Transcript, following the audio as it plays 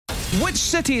Which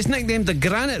city is nicknamed the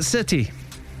Granite City?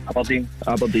 Aberdeen.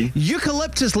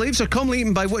 Eucalyptus leaves are commonly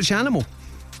eaten by which animal?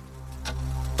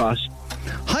 Pass.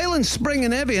 Highland Spring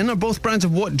and Evian are both brands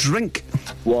of what drink?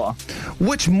 Water.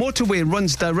 Which motorway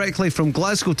runs directly from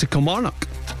Glasgow to Kilmarnock?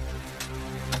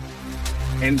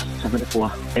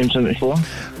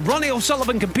 M74. Ronnie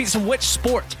O'Sullivan competes in which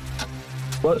sport?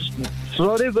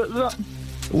 Sorry, what's that?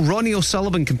 Ronnie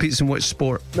O'Sullivan competes in which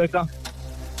sport? Snooker.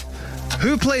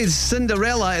 Who plays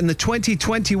Cinderella in the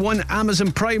 2021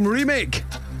 Amazon Prime remake?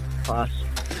 Pass.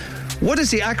 What does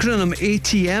the acronym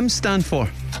ATM stand for?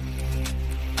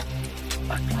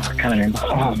 I can't remember.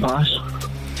 Pass.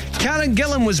 Karen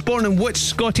Gillan was born in which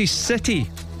Scottish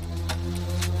city?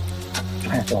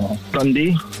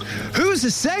 Dundee. Who was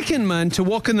the second man to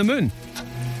walk on the moon?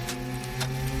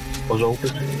 Buzz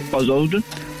Aldrin.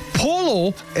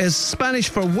 Polo is Spanish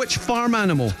for which farm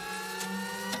animal?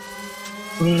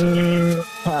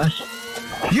 Pass.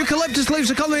 Eucalyptus leaves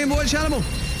are commonly in which animal?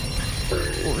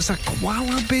 What was that?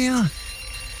 Koala bear?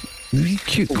 Really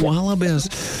cute koala bears.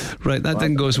 Right, that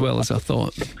didn't go as well as I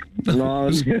thought. No.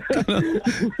 On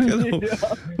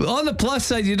the plus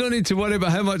side, you don't need to worry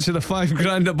about how much of the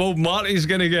 $5,000 that Bob Marty's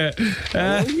going to get.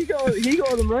 He got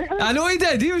them right. I know he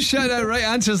did. He was shouting out right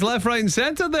answers left, right, and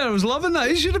centre there. I was loving that.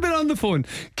 He should have been on the phone.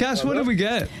 Cass, what did we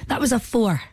get? That was a 4.